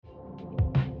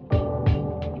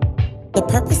The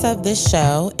purpose of this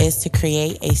show is to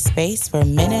create a space for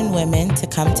men and women to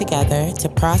come together to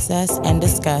process and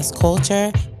discuss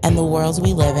culture and the worlds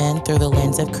we live in through the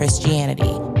lens of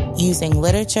Christianity, using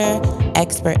literature,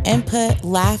 expert input,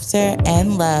 laughter,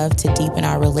 and love to deepen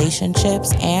our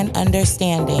relationships and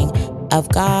understanding of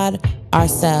God,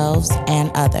 ourselves, and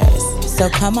others. So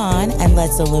come on and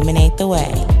let's illuminate the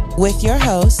way with your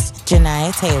host,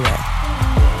 Janiah Taylor.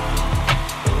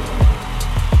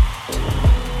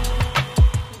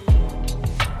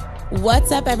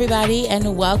 What's up, everybody,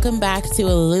 and welcome back to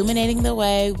Illuminating the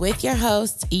Way with your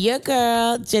host, your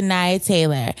girl, Janiah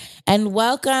Taylor. And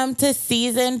welcome to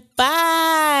Season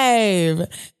 5.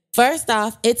 First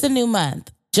off, it's a new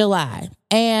month, July.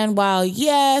 And while,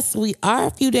 yes, we are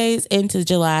a few days into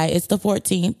July, it's the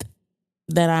 14th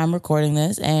that I'm recording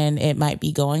this, and it might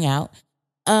be going out.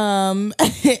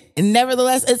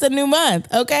 Nevertheless, it's a new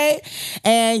month, okay?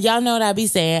 And y'all know what I be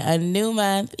saying. A new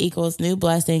month equals new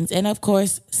blessings and, of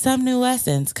course, some new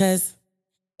lessons, because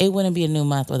it wouldn't be a new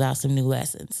month without some new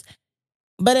lessons.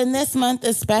 But in this month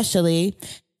especially,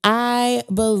 I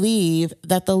believe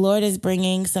that the Lord is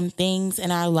bringing some things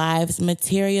in our lives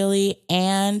materially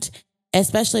and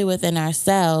especially within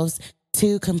ourselves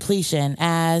to completion,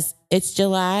 as it's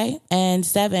July and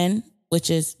 7, which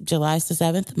is July's the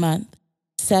 7th month.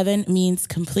 7 means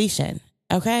completion,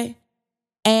 okay?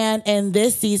 And in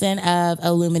this season of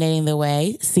Illuminating the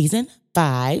Way, Season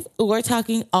 5, we're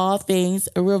talking all things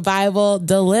revival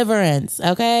deliverance,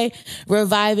 okay?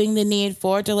 Reviving the need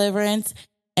for deliverance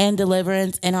and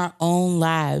deliverance in our own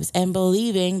lives, and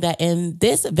believing that in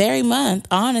this very month,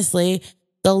 honestly,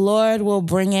 the Lord will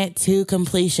bring it to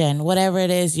completion, whatever it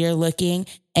is you're looking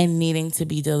and needing to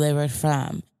be delivered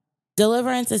from.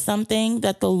 Deliverance is something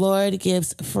that the Lord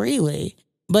gives freely,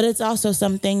 but it's also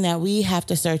something that we have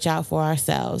to search out for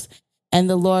ourselves. And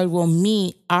the Lord will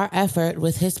meet our effort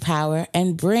with his power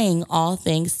and bring all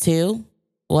things to,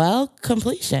 well,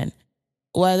 completion.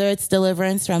 Whether it's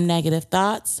deliverance from negative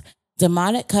thoughts,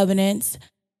 demonic covenants,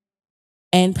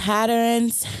 and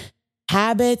patterns,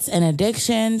 habits, and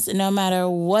addictions, no matter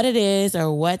what it is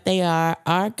or what they are,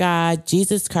 our God,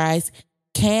 Jesus Christ,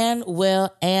 can,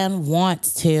 will, and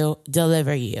wants to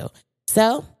deliver you.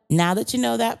 So now that you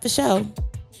know that for sure,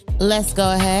 let's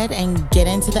go ahead and get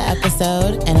into the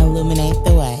episode and illuminate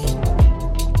the way.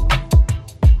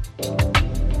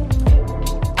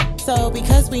 So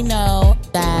because we know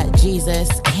that Jesus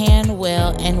can,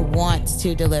 will, and wants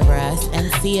to deliver us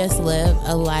and see us live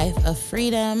a life of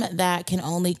freedom that can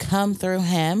only come through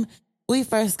him, we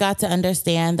first got to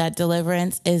understand that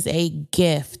deliverance is a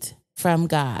gift from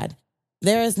God.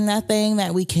 There is nothing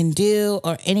that we can do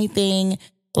or anything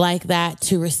like that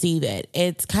to receive it.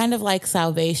 It's kind of like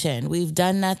salvation. We've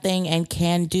done nothing and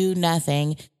can do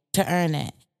nothing to earn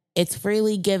it. It's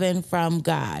freely given from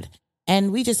God,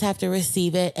 and we just have to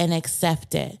receive it and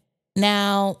accept it.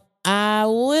 Now, I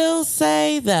will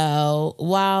say, though,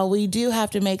 while we do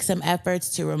have to make some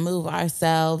efforts to remove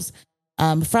ourselves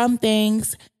from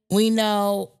things, we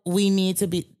know we need to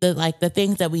be, the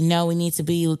things that we know we need to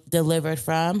be delivered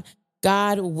from,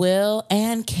 God will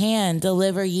and can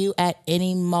deliver you at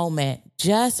any moment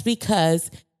just because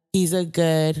he's a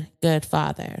good, good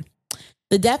father.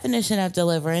 The definition of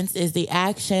deliverance is the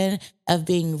action of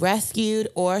being rescued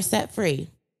or set free.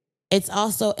 It's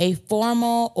also a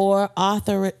formal or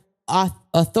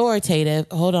authoritative,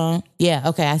 hold on. Yeah,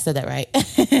 okay, I said that right.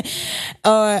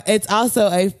 Or it's also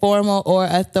a formal or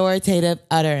authoritative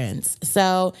utterance.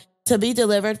 So to be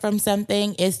delivered from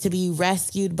something is to be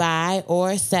rescued by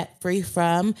or set free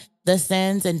from the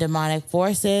sins and demonic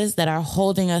forces that are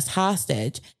holding us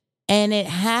hostage. And it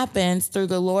happens through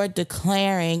the Lord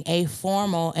declaring a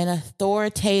formal and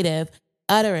authoritative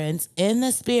utterance in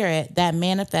the spirit that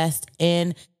manifests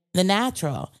in the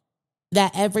natural.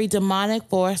 That every demonic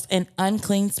force and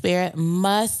unclean spirit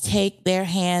must take their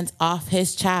hands off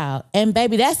his child. And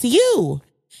baby, that's you.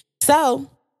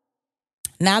 So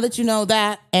now that you know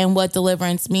that and what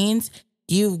deliverance means,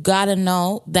 you've got to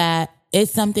know that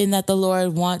it's something that the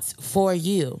Lord wants for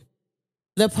you.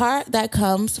 The part that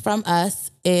comes from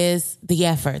us is the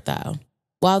effort, though.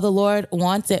 While the Lord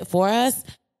wants it for us,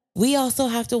 we also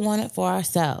have to want it for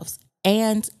ourselves.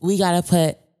 And we got to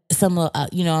put some, a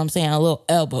little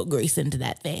elbow grease into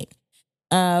that thing.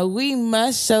 We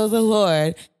must show the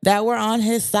Lord that we're on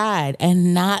his side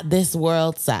and not this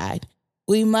world's side.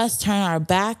 We must turn our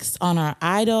backs on our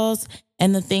idols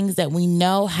and the things that we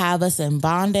know have us in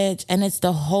bondage, and it's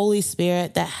the Holy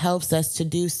Spirit that helps us to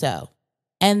do so.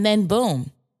 And then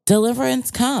boom,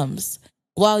 deliverance comes.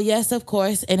 While yes, of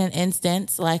course, in an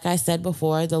instance, like I said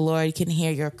before, the Lord can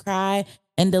hear your cry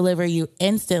and deliver you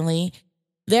instantly,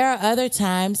 There are other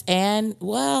times, and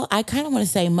well, I kind of want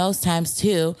to say most times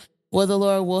too, where the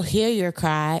Lord will hear your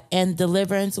cry and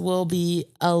deliverance will be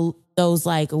those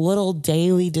like little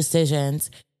daily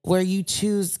decisions where you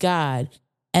choose God.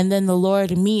 And then the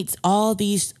Lord meets all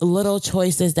these little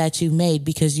choices that you made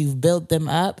because you've built them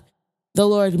up. The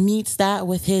Lord meets that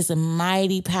with his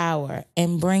mighty power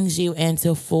and brings you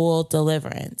into full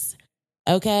deliverance.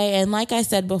 Okay. And like I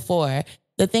said before,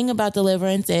 the thing about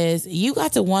deliverance is you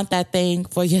got to want that thing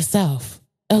for yourself.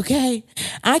 Okay.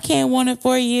 I can't want it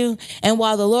for you. And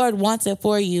while the Lord wants it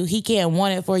for you, he can't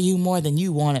want it for you more than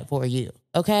you want it for you.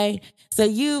 Okay. So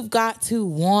you've got to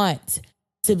want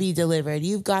to be delivered.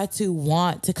 You've got to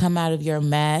want to come out of your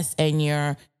mess and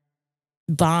your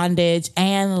bondage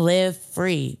and live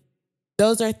free.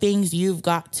 Those are things you've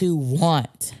got to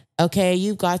want. Okay.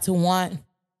 You've got to want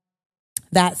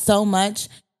that so much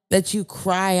that you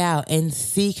cry out and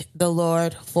seek the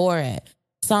Lord for it.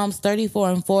 Psalms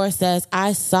 34:4 says,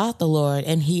 I sought the Lord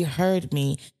and he heard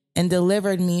me and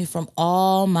delivered me from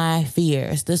all my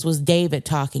fears. This was David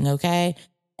talking, okay?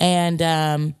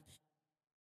 And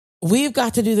we've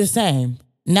got to do the same.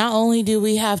 Not only do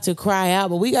we have to cry out,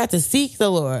 but we got to seek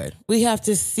the Lord. We have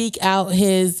to seek out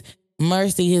his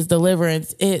mercy, his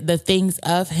deliverance, the things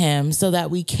of him so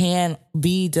that we can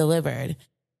be delivered.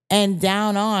 And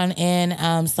down on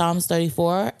in Psalms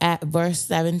 34 at verse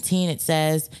 17, it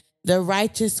says, the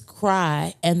righteous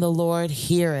cry and the Lord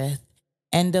heareth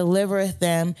and delivereth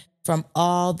them from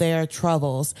all their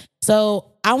troubles.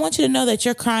 So I want you to know that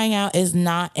your crying out is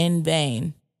not in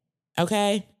vain.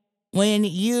 Okay? When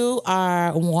you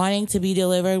are wanting to be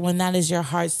delivered, when that is your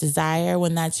heart's desire,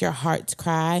 when that's your heart's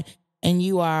cry, and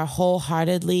you are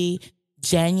wholeheartedly,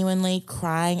 genuinely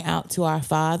crying out to our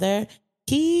Father,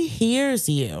 he hears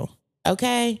you.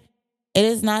 Okay? It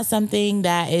is not something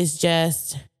that is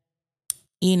just,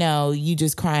 you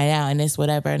just cry out and it's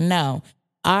whatever. No,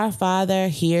 our Father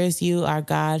hears you. Our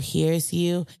God hears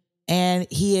you. And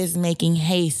he is making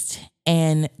haste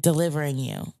and delivering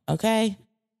you. Okay.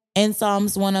 In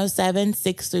Psalms 107,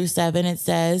 6-7, it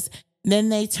says, then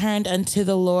they turned unto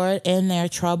the Lord in their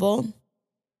trouble,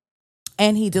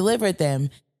 and he delivered them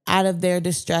out of their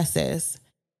distresses.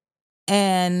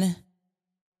 And,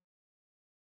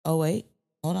 oh, wait,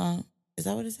 hold on. Is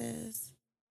that what it says?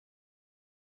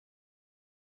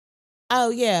 Oh,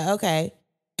 yeah, okay.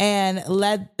 And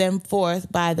led them forth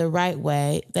by the right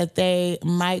way, that they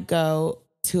might go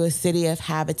to a city of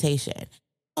habitation.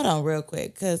 Hold on real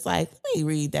quick, because let me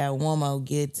read that one more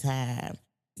good time,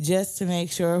 just to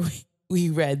make sure we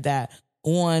read that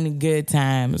one good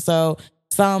time. So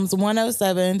Psalms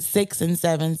 107,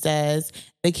 6-7 says,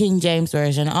 the King James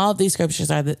Version, all of these scriptures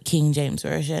are the King James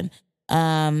Version.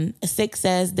 6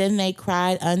 says, then they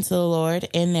cried unto the Lord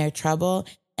in their trouble,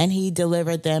 and he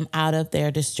delivered them out of their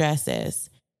distresses.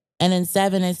 And in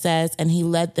 7 it says, and he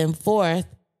led them forth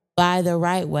by the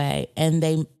right way, and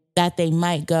that they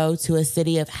might go to a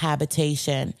city of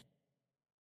habitation.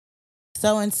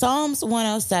 So in Psalms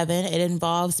 107, it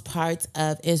involves parts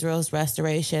of Israel's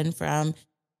restoration from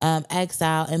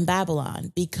exile in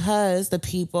Babylon, because the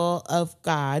people of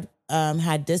God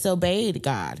had disobeyed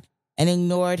God and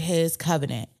ignored his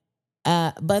covenant.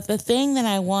 But the thing that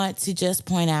I want to just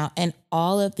point out in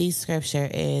all of these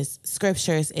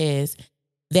scriptures is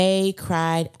they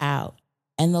cried out,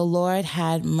 and the Lord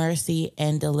had mercy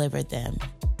and delivered them.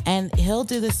 And he'll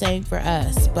do the same for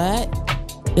us. But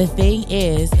the thing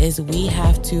is we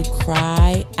have to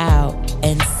cry out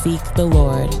and seek the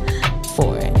Lord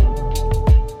for it.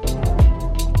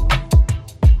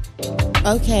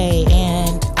 Okay,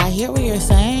 and I hear what you're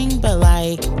saying, but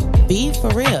be for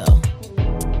real.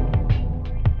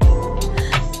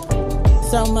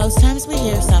 So most times we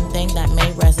hear something that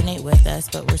may resonate with us,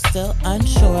 but we're still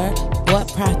unsure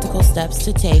what practical steps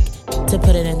to take to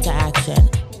put it into action.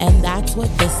 And that's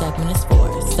what this segment is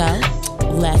for. So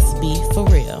let's be for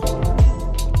real.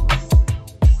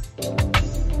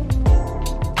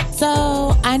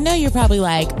 So I know you're probably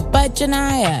like, but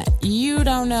Janiyah, you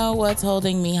don't know what's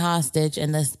holding me hostage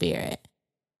in the spirit.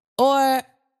 Or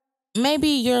maybe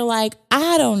you're like,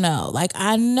 I don't know.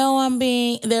 I know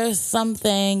there's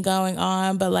something going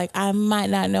on, but I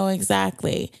might not know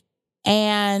exactly.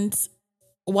 And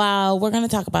while we're going to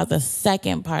talk about the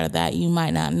second part of that, you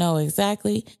might not know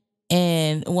exactly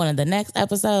in one of the next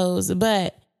episodes.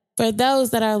 But for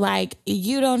those that are like,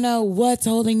 you don't know what's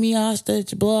holding me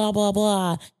hostage, blah, blah,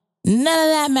 blah. None of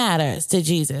that matters to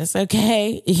Jesus,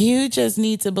 okay? You just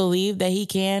need to believe that he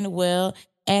can, will,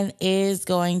 and is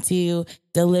going to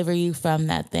deliver you from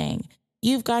that thing.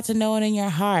 You've got to know it in your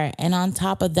heart. And on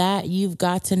top of that, you've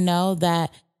got to know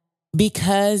that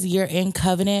because you're in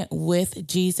covenant with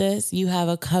Jesus, you have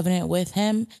a covenant with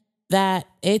him, that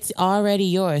it's already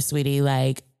yours, sweetie.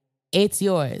 Like, it's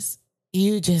yours.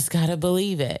 You just got to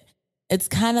believe it. It's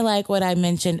kind of like what I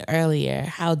mentioned earlier,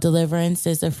 how deliverance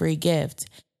is a free gift.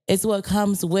 It's what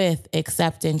comes with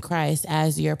accepting Christ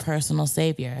as your personal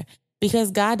savior,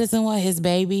 because God doesn't want his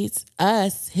babies,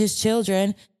 us, his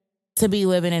children, to be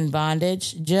living in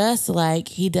bondage, just like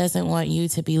he doesn't want you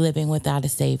to be living without a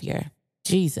savior,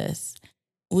 Jesus.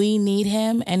 We need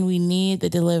him, and we need the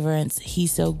deliverance he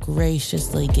so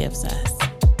graciously gives us.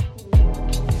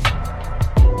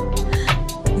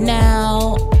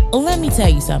 Now, let me tell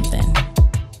you something.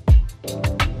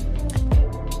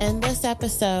 In this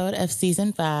episode of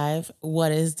season 5,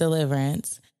 What is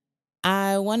Deliverance?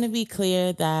 I want to be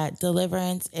clear that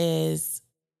deliverance is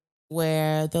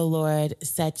where the Lord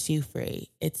sets you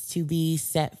free. It's to be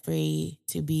set free,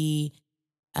 to be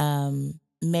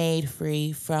made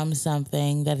free from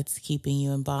something that it's keeping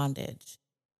you in bondage.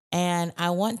 And I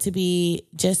want to be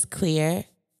just clear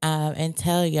and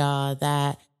tell y'all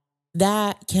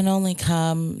that can only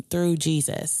come through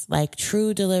Jesus. Like,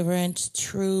 true deliverance,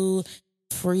 true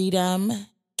freedom,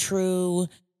 true,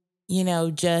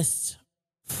 just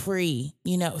free,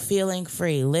 feeling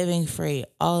free, living free,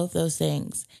 all of those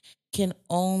things can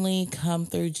only come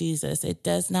through Jesus. It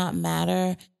does not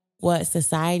matter what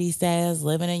society says,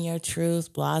 living in your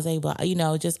truth, blase,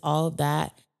 blah, just all of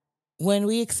that. When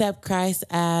we accept Christ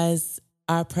as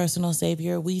our personal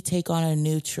savior, we take on a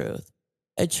new truth,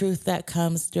 a truth that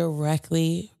comes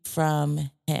directly from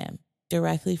him,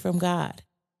 directly from God.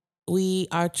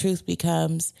 Our truth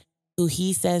becomes who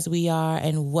he says we are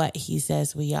and what he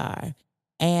says we are.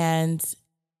 And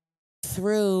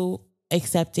through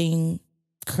accepting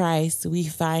Christ, we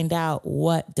find out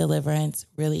what deliverance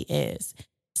really is.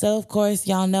 So, of course,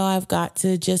 y'all know I've got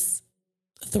to just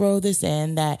throw this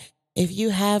in that if you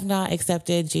have not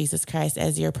accepted Jesus Christ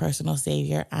as your personal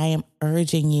savior, I am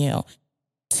urging you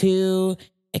to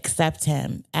accept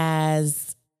him,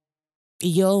 as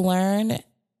you'll learn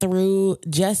through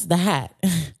just that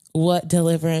what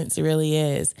deliverance really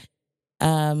is,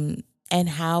 and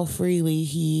how freely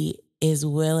he is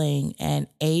willing and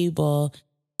able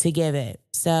to give it.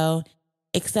 So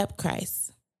accept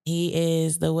Christ. He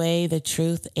is the way, the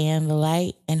truth, and the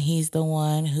light, and he's the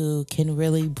one who can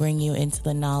really bring you into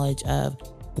the knowledge of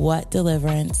what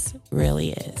deliverance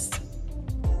really is.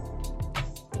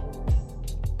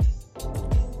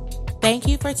 Thank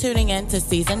you for tuning in to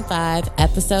Season 5,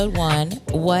 Episode 1,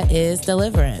 What is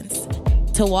Deliverance?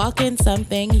 To walk in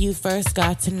something, you first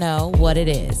got to know what it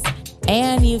is.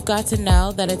 And you've got to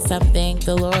know that it's something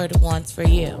the Lord wants for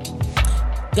you.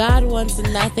 God wants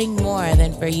nothing more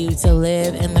than for you to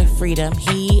live in the freedom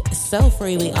he so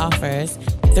freely offers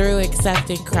through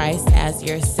accepting Christ as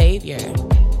your Savior.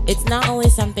 It's not only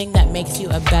something that makes you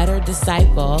a better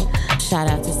disciple, shout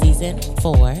out to Season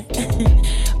 4,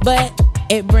 but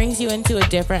it brings you into a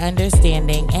different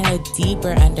understanding and a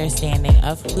deeper understanding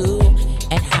of who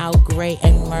and how great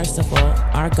and merciful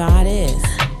our God is.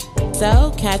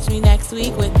 So catch me next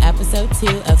week with episode 2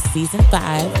 of season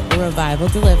 5, Revival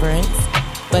Deliverance.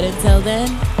 But until then,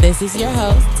 this is your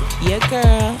host, your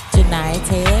girl, Janiyah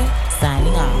Taylor